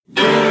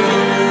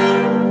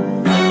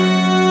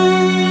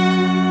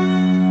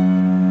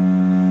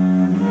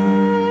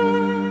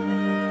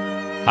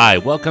Hi,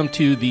 welcome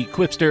to the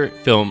Quipster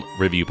Film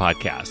Review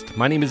Podcast.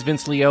 My name is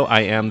Vince Leo.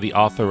 I am the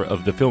author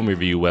of the film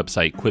review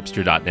website,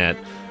 Quipster.net.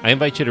 I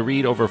invite you to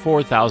read over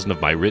 4,000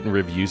 of my written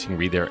reviews. You can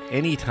read there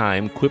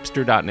anytime.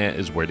 Quipster.net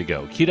is where to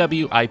go.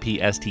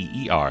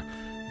 QWIPSTER.net.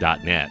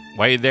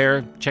 While you're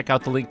there, check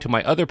out the link to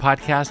my other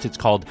podcast. It's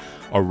called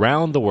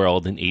Around the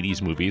World in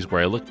 80s Movies,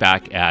 where I look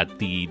back at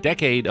the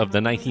decade of the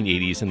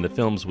 1980s and the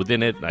films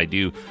within it. I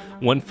do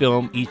one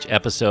film each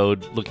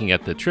episode, looking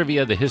at the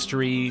trivia, the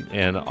history,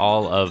 and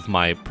all of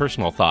my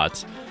personal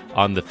thoughts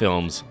on the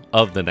films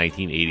of the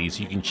 1980s.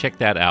 You can check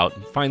that out.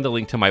 Find the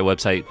link to my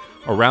website.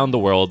 Around the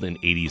World in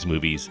 80s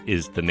Movies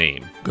is the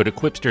name. Go to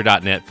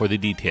Quipster.net for the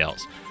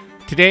details.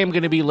 Today I'm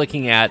going to be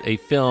looking at a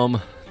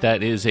film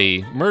that is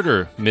a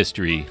murder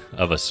mystery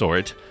of a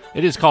sort.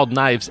 It is called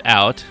Knives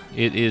Out.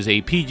 It is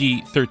a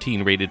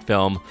PG-13 rated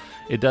film.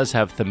 It does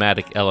have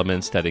thematic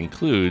elements that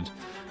include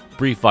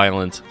brief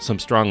violence, some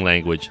strong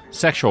language,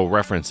 sexual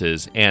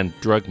references, and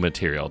drug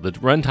material. The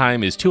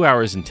runtime is 2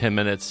 hours and 10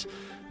 minutes.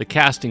 The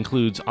cast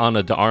includes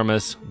Ana de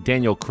Armas,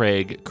 Daniel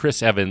Craig,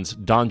 Chris Evans,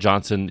 Don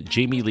Johnson,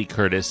 Jamie Lee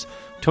Curtis,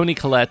 Toni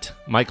Collette,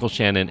 Michael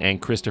Shannon,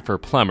 and Christopher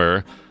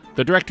Plummer.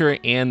 The director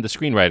and the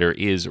screenwriter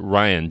is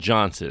Rian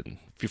Johnson.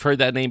 If you've heard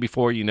that name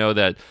before, you know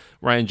that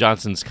Rian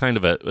Johnson's kind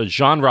of a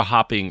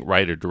genre-hopping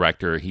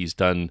writer-director. He's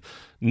done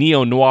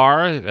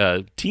neo-noir,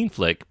 a teen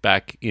flick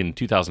back in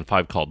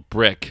 2005 called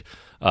Brick,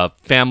 a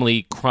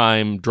family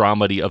crime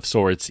dramedy of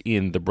sorts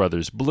in The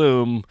Brothers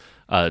Bloom,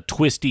 a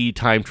twisty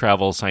time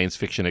travel science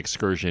fiction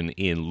excursion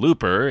in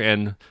Looper,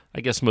 and I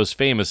guess most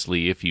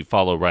famously, if you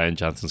follow Rian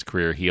Johnson's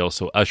career, he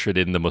also ushered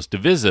in the most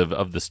divisive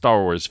of the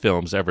Star Wars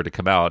films ever to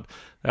come out.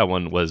 That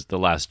one was The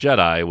Last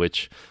Jedi,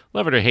 which,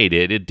 love it or hate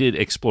it, it did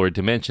explore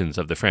dimensions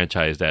of the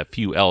franchise that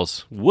few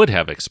else would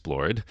have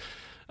explored.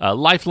 A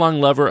lifelong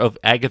lover of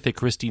Agatha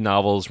Christie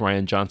novels,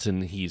 Rian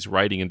Johnson, he's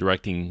writing and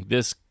directing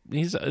this.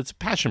 It's a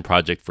passion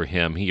project for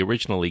him. He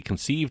originally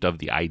conceived of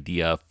the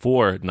idea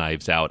for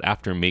Knives Out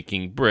after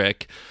making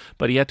Brick,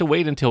 but he had to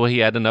wait until he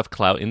had enough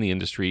clout in the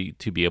industry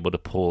to be able to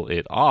pull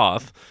it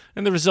off.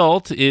 And the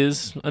result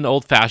is an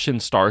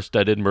old-fashioned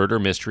star-studded murder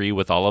mystery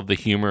with all of the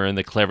humor and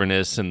the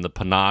cleverness and the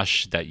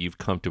panache that you've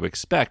come to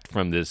expect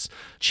from this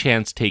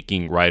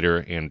chance-taking writer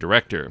and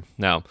director.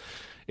 Now,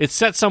 it's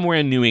set somewhere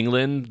in New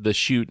England. The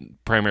shoot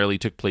primarily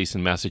took place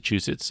in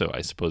Massachusetts, so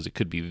I suppose it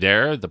could be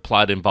there. The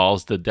plot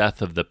involves the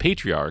death of the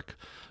patriarch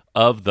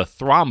of the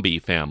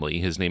Thrombey family.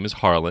 His name is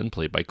Harlan,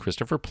 played by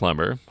Christopher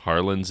Plummer.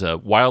 Harlan's a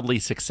wildly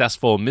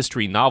successful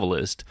mystery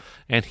novelist,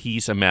 and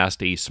he's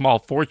amassed a small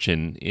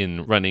fortune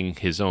in running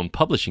his own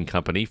publishing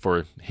company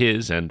for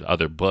his and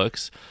other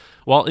books.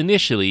 While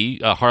initially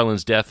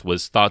Harlan's death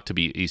was thought to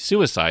be a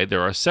suicide,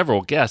 there are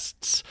several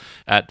guests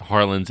at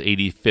Harlan's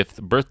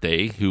 85th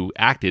birthday who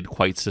acted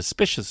quite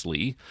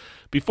suspiciously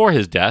before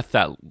his death.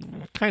 That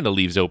kind of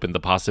leaves open the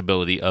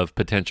possibility of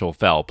potential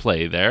foul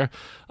play there.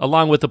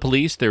 Along with the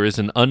police, there is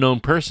an unknown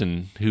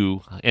person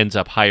who ends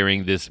up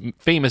hiring this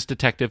famous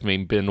detective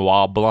named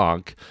Benoit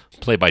Blanc,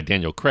 played by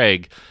Daniel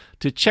Craig,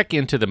 to check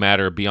into the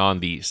matter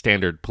beyond the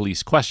standard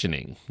police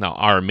questioning. Now,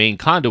 our main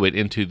conduit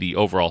into the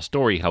overall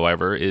story,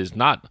 however, is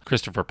not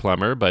Christopher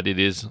Plummer, but it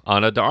is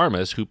Ana de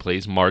Armas, who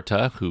plays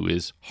Marta, who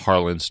is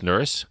Harlan's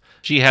nurse.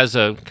 She has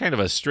a kind of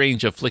a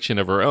strange affliction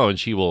of her own.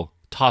 She will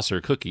toss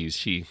her cookies.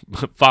 She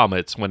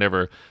vomits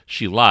whenever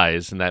she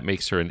lies, and that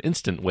makes her an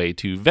instant way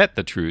to vet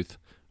the truth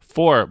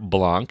for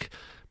Blanc,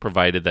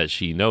 provided that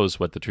she knows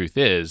what the truth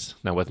is.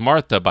 Now, with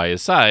Martha by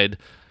his side,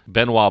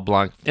 Benoit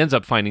Blanc ends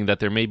up finding that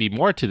there may be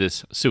more to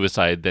this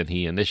suicide than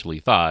he initially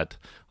thought,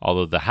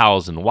 although the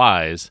hows and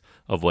whys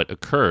of what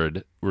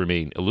occurred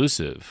remain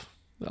elusive.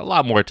 A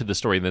lot more to the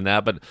story than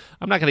that, but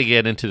I'm not going to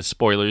get into the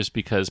spoilers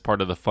because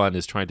part of the fun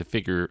is trying to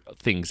figure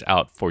things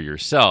out for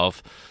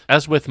yourself.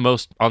 As with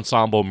most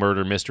ensemble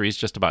murder mysteries,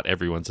 just about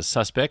everyone's a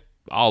suspect,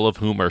 all of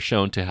whom are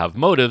shown to have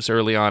motives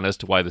early on as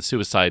to why the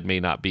suicide may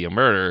not be a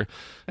murder.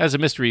 As a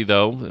mystery,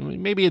 though,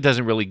 maybe it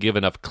doesn't really give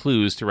enough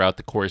clues throughout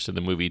the course of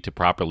the movie to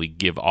properly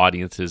give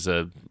audiences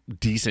a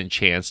decent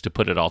chance to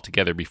put it all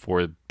together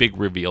before big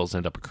reveals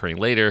end up occurring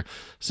later.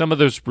 Some of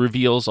those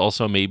reveals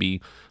also may be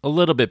a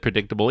little bit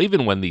predictable,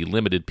 even when the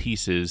limited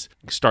pieces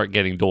start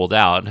getting doled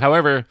out.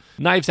 However,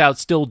 Knives Out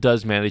still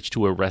does manage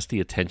to arrest the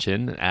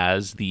attention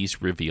as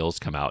these reveals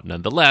come out.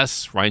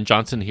 Nonetheless, Rian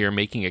Johnson here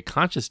making a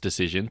conscious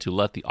decision to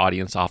let the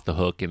audience off the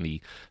hook in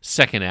the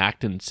second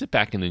act and sit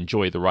back and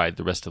enjoy the ride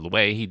the rest of the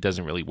way. He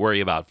doesn't really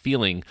worry about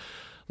feeling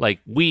like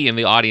we in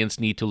the audience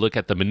need to look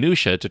at the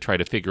minutia to try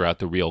to figure out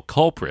the real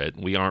culprit.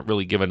 We aren't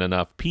really given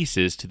enough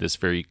pieces to this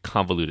very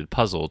convoluted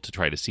puzzle to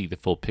try to see the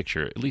full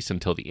picture, at least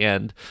until the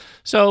end.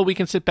 So we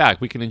can sit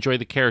back, we can enjoy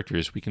the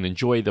characters, we can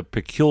enjoy the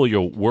peculiar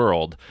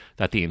world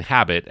that they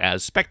inhabit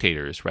as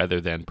spectators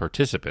rather than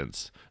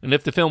participants. And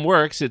if the film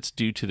works, it's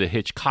due to the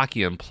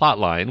Hitchcockian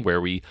plotline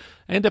where we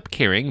end up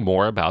caring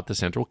more about the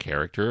central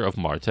character of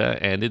Marta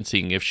and in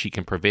seeing if she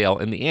can prevail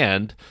in the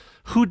end.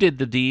 Who did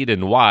the deed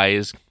and why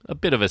is a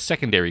bit of a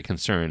secondary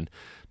concern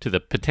to the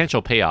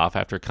potential payoff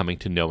after coming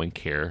to know and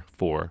care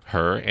for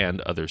her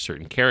and other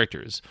certain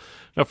characters.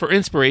 Now, for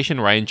inspiration,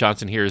 Rian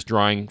Johnson here is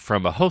drawing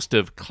from a host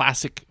of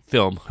classic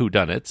film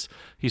whodunits.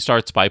 He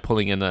starts by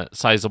pulling in a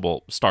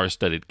sizable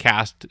star-studded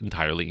cast,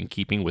 entirely in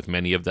keeping with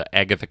many of the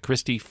Agatha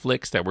Christie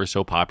flicks that were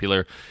so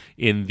popular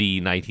in the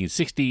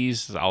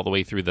 1960s all the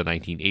way through the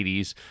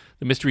 1980s.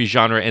 The mystery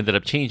genre ended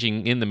up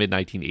changing in the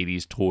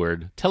mid-1980s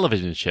toward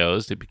television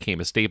shows. It became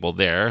a staple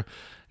there,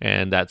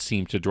 and that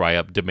seemed to dry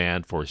up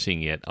demand for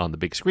seeing it on the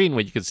big screen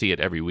when you could see it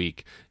every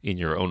week in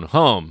your own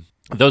home.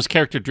 Those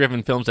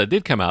character-driven films that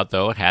did come out,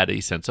 though, had a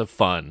sense of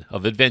fun,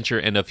 of adventure,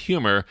 and of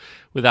humor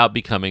without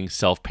becoming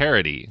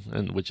self-parody,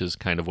 and which is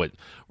kind of what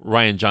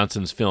Rian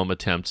Johnson's film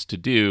attempts to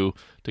do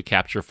to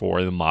capture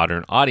for the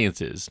modern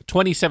audiences.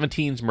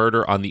 2017's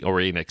Murder on the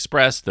Orient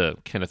Express, the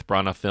Kenneth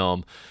Branagh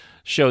film,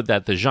 showed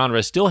that the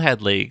genre still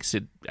had legs.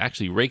 It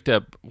actually raked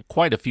up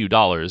quite a few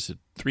dollars,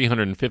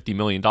 $350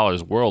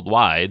 million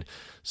worldwide,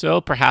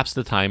 so perhaps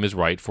the time is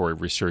right for a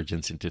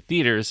resurgence into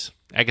theaters.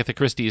 Agatha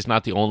Christie is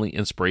not the only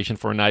inspiration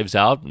for Knives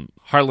Out.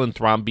 Harlan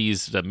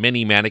Thrombey's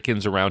many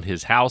mannequins around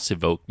his house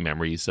evoke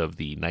memories of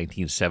the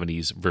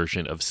 1970s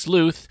version of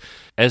Sleuth,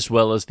 as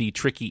well as the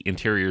tricky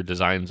interior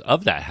designs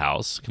of that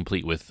house,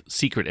 complete with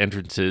secret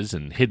entrances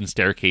and hidden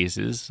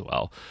staircases.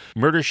 Well,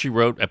 Murder, She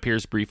Wrote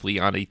appears briefly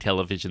on a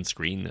television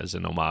screen as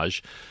an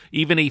homage.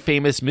 Even a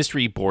famous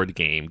mystery board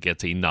game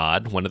gets a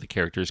nod. One of the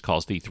characters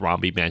calls the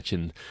Thrombey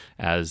Mansion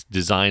as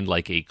designed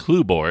like a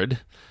clue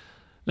board.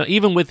 Now,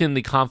 even within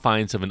the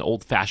confines of an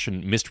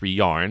old-fashioned mystery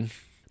yarn,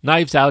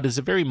 Knives Out is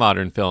a very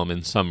modern film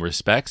in some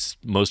respects.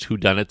 Most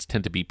whodunits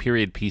tend to be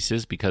period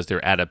pieces because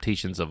they're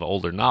adaptations of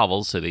older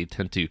novels, so they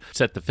tend to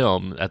set the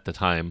film at the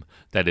time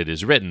that it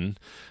is written.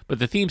 But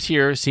the themes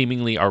here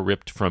seemingly are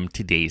ripped from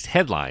today's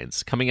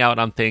headlines. Coming out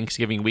on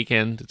Thanksgiving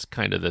weekend, it's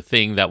kind of the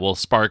thing that will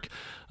spark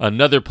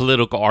another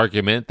political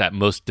argument that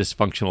most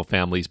dysfunctional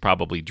families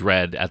probably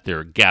dread at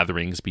their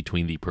gatherings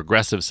between the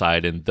progressive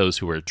side and those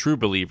who are true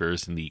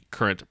believers in the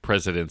current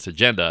president's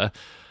agenda.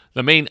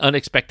 The main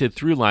unexpected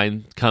through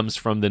line comes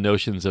from the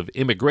notions of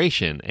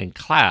immigration and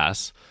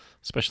class,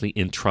 especially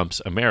in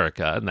Trump's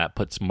America, and that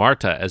puts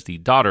Marta as the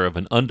daughter of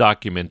an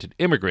undocumented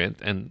immigrant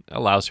and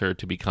allows her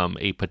to become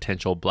a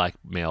potential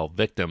blackmail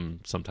victim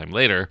sometime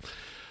later.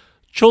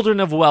 Children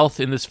of wealth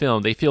in this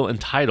film, they feel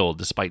entitled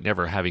despite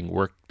never having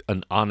worked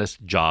an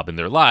honest job in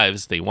their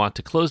lives. They want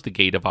to close the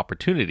gate of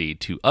opportunity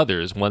to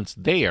others once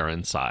they are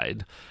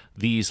inside.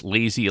 These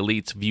lazy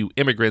elites view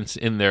immigrants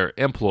in their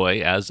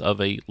employ as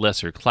of a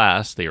lesser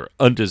class. They are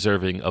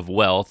undeserving of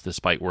wealth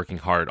despite working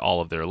hard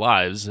all of their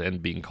lives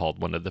and being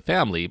called one of the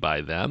family by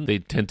them. They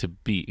tend to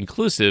be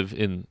inclusive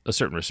in a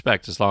certain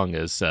respect as long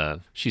as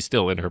she's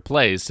still in her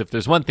place. If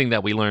there's one thing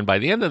that we learn by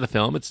the end of the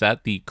film, it's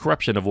that the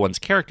corruption of one's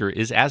character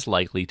is as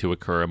likely to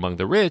occur among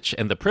the rich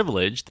and the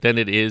privileged than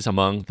it is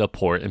among the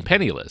poor and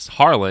penniless.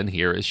 Harlan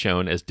here is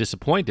shown as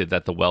disappointed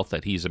that the wealth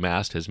that he's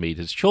amassed has made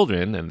his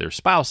children and their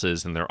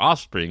spouses and their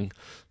offspring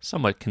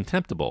somewhat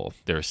contemptible.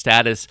 Their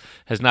status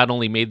has not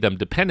only made them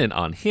dependent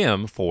on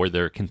him for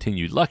their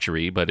continued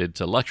luxury, but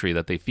it's a luxury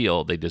that they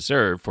feel they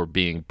deserve for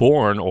being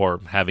born or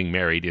having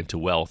married into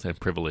wealth and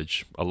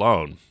privilege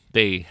alone.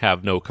 They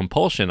have no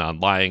compulsion on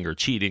lying or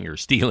cheating or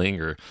stealing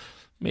or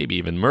maybe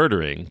even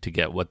murdering to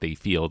get what they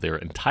feel they're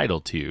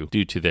entitled to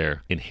due to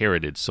their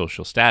inherited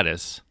social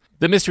status.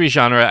 The mystery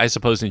genre, I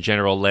suppose, in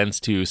general, lends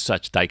to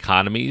such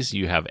dichotomies.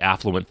 You have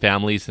affluent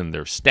families and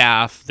their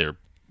staff, their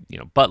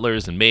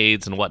butlers and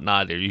maids and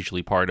whatnot. They're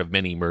usually part of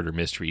many murder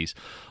mysteries,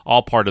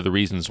 all part of the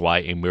reasons why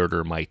a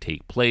murder might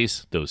take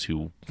place. Those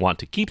who want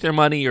to keep their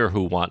money or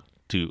who want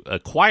to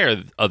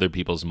acquire other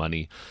people's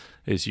money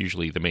is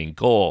usually the main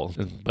goal.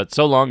 But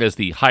so long as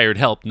the hired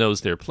help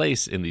knows their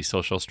place in the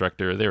social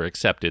structure, they're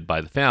accepted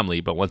by the family.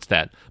 But once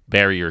that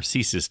barrier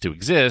ceases to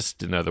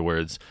exist, in other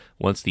words,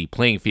 once the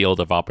playing field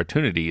of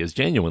opportunity is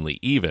genuinely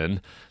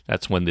even,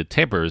 that's when the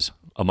tempers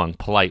among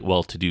polite,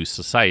 well-to-do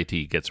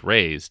society gets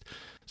raised.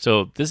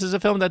 So this is a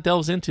film that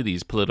delves into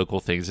these political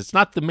things. It's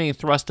not the main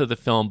thrust of the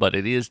film, but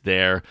it is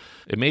there.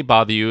 It may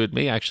bother you. It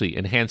may actually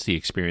enhance the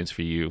experience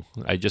for you.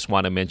 I just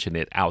want to mention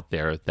it out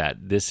there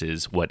that this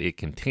is what it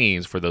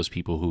contains for those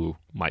people who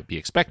might be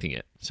expecting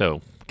it.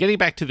 So getting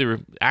back to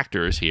the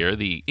actors here,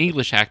 the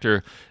English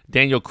actor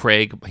Daniel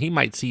Craig, he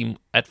might seem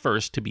at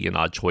first to be an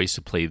odd choice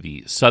to play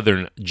the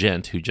Southern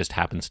gent who just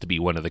happens to be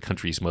one of the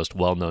country's most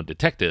well-known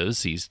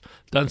detectives. He's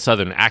done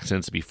Southern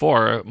accents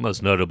before,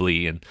 most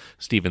notably in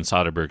Steven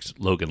Soderbergh's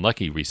Logan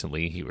Lucky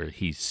recently, where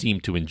he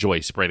seemed to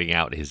enjoy spreading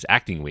out his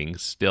acting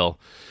wings. Still,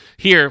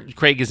 here,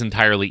 Craig is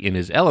entirely in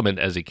his element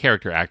as a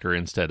character actor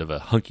instead of a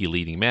hunky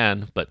leading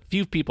man, but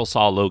few people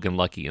saw Logan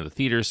Lucky in the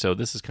theater, so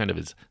this is kind of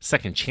his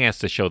second chance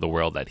to show the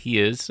world that he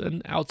is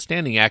an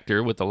outstanding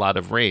actor with a lot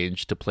of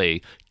range to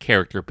play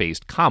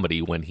character-based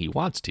comedy when he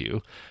wants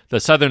to.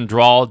 The Southern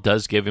drawl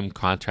does give him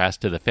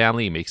contrast to the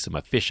family, makes him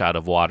a fish out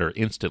of water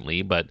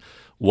instantly, but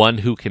one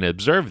who can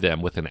observe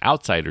them with an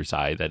outsider's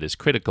eye that is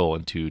critical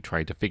into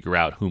trying to figure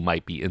out who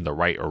might be in the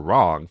right or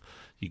wrong.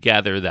 you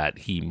gather that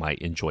he might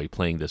enjoy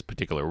playing this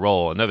particular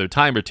role another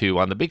time or two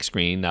on the big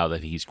screen now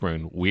that he's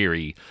grown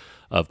weary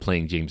of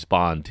playing James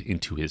Bond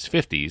into his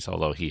 50s,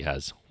 although he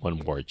has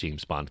one more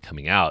James Bond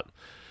coming out.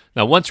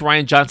 Now, once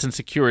Rian Johnson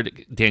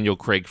secured Daniel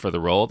Craig for the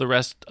role, the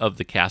rest of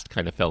the cast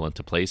kind of fell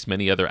into place.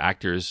 Many other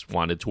actors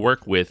wanted to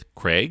work with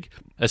Craig,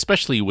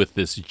 especially with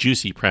this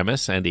juicy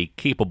premise and a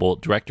capable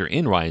director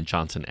in Rian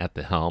Johnson at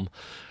the helm.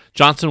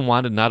 Johnson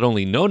wanted not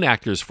only known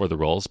actors for the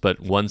roles, but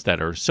ones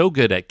that are so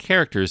good at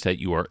characters that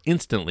you are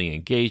instantly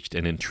engaged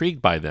and intrigued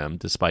by them,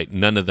 despite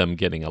none of them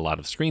getting a lot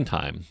of screen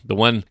time. The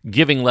one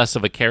giving less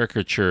of a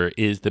caricature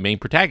is the main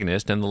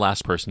protagonist and the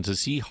last person to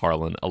see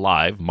Harlan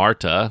alive,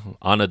 Marta.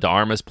 Ana de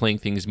Armas playing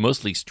things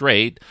mostly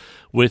straight,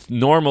 with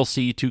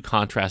normalcy to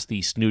contrast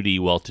the snooty,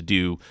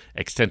 well-to-do,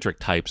 eccentric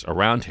types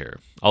around her.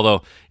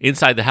 Although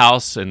inside the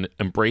house and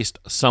embraced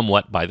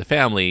somewhat by the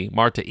family,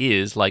 Marta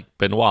is, like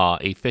Benoit,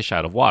 a fish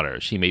out of water.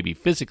 She may be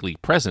physically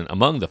present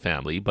among the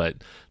family,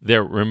 but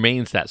there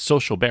remains that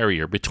social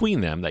barrier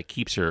between them that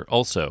keeps her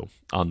also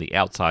on the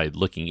outside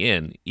looking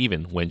in,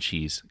 even when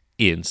she's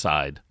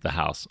inside the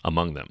house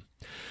among them.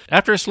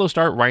 After a slow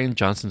start, Rian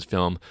Johnson's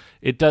film,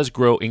 it does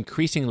grow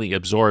increasingly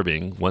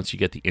absorbing once you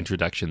get the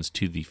introductions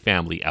to the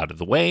family out of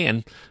the way,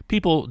 and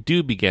people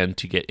do begin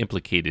to get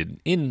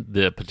implicated in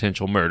the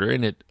potential murder,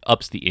 and it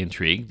ups the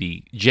intrigue.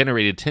 The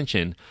generated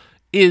tension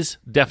is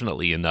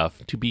definitely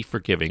enough to be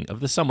forgiving of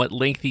the somewhat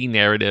lengthy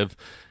narrative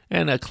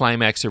and a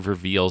climax of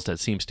reveals that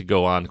seems to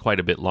go on quite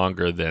a bit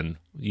longer than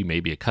you may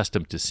be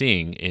accustomed to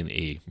seeing in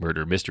a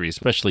murder mystery,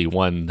 especially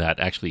one that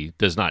actually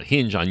does not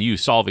hinge on you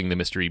solving the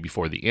mystery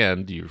before the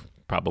end. You're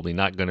probably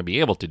not going to be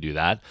able to do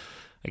that.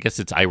 I guess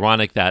it's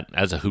ironic that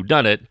as a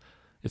whodunit,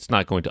 it's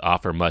not going to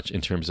offer much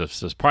in terms of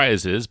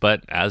surprises,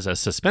 but as a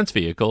suspense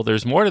vehicle,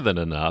 there's more than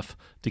enough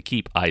to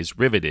keep eyes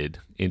riveted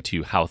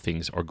into how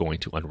things are going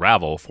to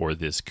unravel for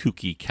this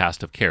kooky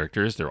cast of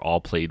characters. They're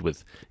all played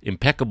with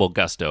impeccable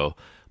gusto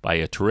by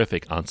a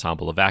terrific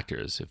ensemble of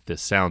actors. If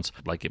this sounds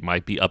like it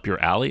might be up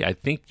your alley, I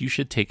think you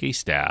should take a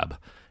stab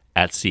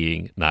at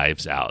seeing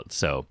Knives Out.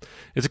 So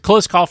it's a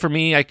close call for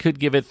me. I could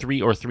give it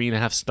 3 or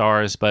 3.5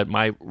 stars, but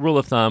my rule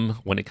of thumb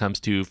when it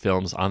comes to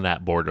films on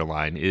that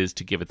borderline is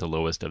to give it the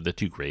lowest of the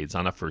 2 grades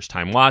on a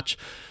first-time watch.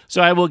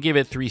 So I will give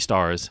it 3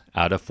 stars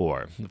out of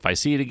 4. If I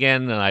see it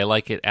again and I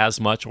like it as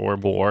much or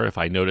more, if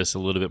I notice a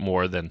little bit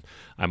more than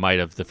I might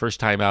have the first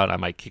time out, I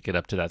might kick it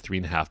up to that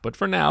 3.5. But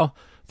for now,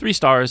 3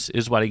 stars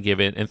is what I give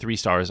it, and 3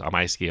 stars on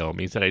my scale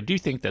means that I do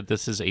think that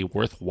this is a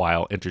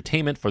worthwhile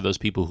entertainment for those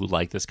people who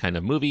like this kind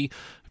of movie.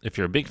 If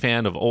you're a big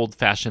fan of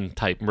old-fashioned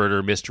type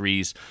murder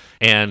mysteries,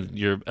 and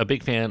you're a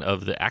big fan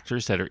of the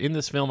actors that are in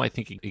this film, I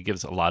think it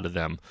gives a lot of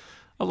them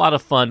a lot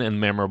of fun and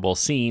memorable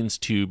scenes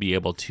to be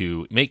able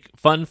to make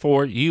fun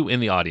for you in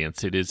the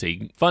audience. It is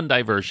a fun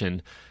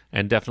diversion,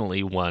 and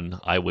definitely one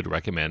I would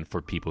recommend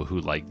for people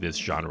who like this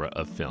genre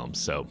of films.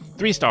 So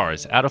 3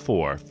 stars out of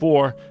 4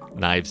 for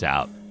Knives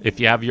Out. If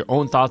you have your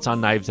own thoughts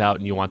on Knives Out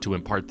and you want to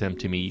impart them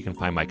to me, you can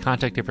find my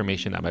contact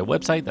information at my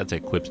website. That's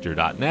at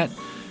quipster.net.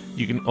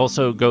 You can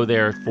also go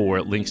there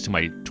for links to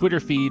my Twitter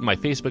feed, my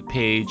Facebook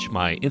page,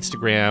 my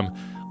Instagram.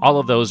 All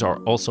of those are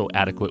also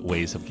adequate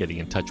ways of getting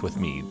in touch with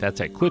me.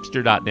 That's at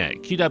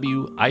quipster.net,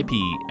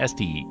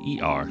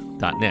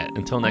 QWIPSTER.net.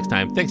 Until next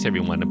time, thanks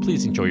everyone, and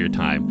please enjoy your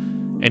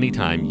time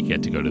anytime you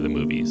get to go to the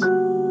movies.